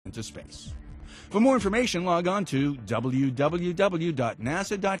into space. For more information, log on to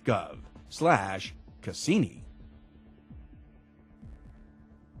www.nasa.gov/Cassini.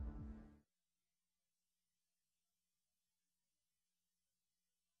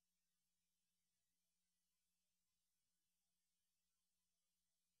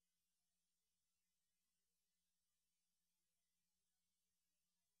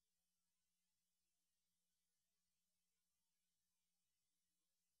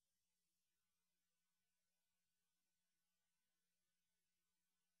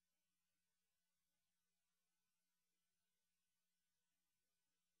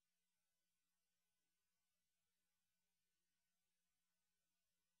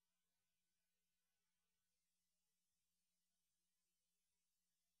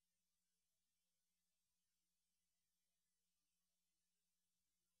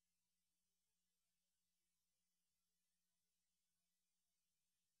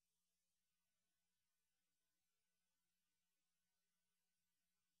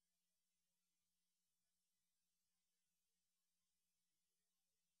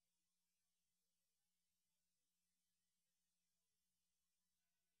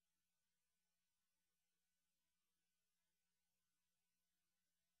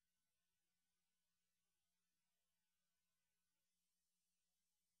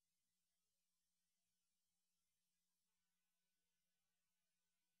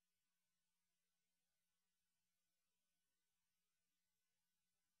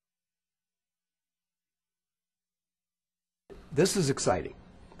 This is exciting.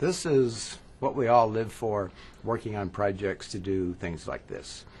 This is what we all live for, working on projects to do things like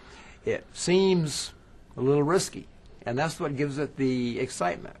this. It seems a little risky, and that's what gives it the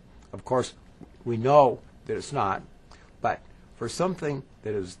excitement. Of course, we know that it's not, but for something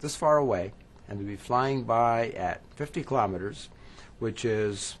that is this far away and to be flying by at 50 kilometers, which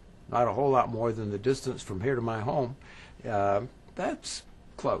is not a whole lot more than the distance from here to my home, that's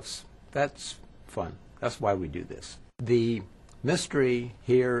close. That's fun. That's why we do this. The mystery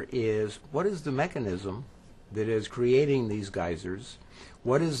here is, what is the mechanism that is creating these geysers?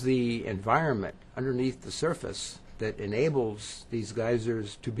 What is the environment underneath the surface that enables these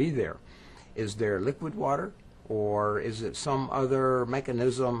geysers to be there? Is there liquid water, or is it some other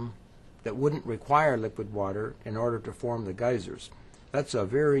mechanism that wouldn't require liquid water in order to form the geysers? That's a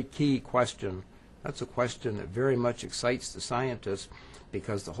very key question. That's a question that very much excites the scientists,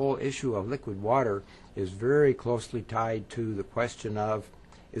 because the whole issue of liquid water is very closely tied to the question of,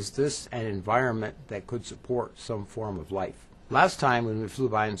 is this an environment that could support some form of life? Last time when we flew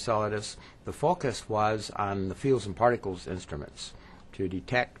by Enceladus, the focus was on the fields and particles instruments to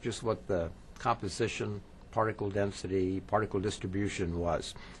detect just what the composition, particle density, particle distribution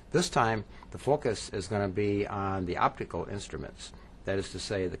was. This time the focus is going to be on the optical instruments, that is to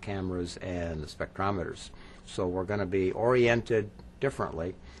say the cameras and the spectrometers. So we're going to be oriented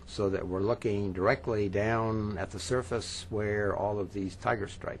differently so that we're looking directly down at the surface where all of these tiger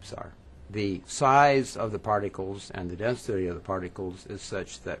stripes are. The size of the particles and the density of the particles is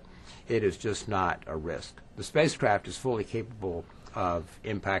such that it is just not a risk. The spacecraft is fully capable of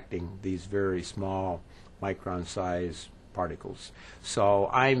impacting these very small micron-size particles. So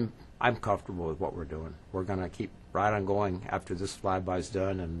I'm comfortable with what we're doing. We're going to keep right on going after this flyby's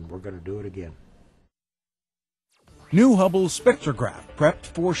done, and we're going to do it again. New Hubble spectrograph prepped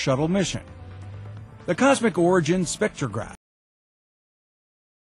for shuttle mission. The Cosmic Origin spectrograph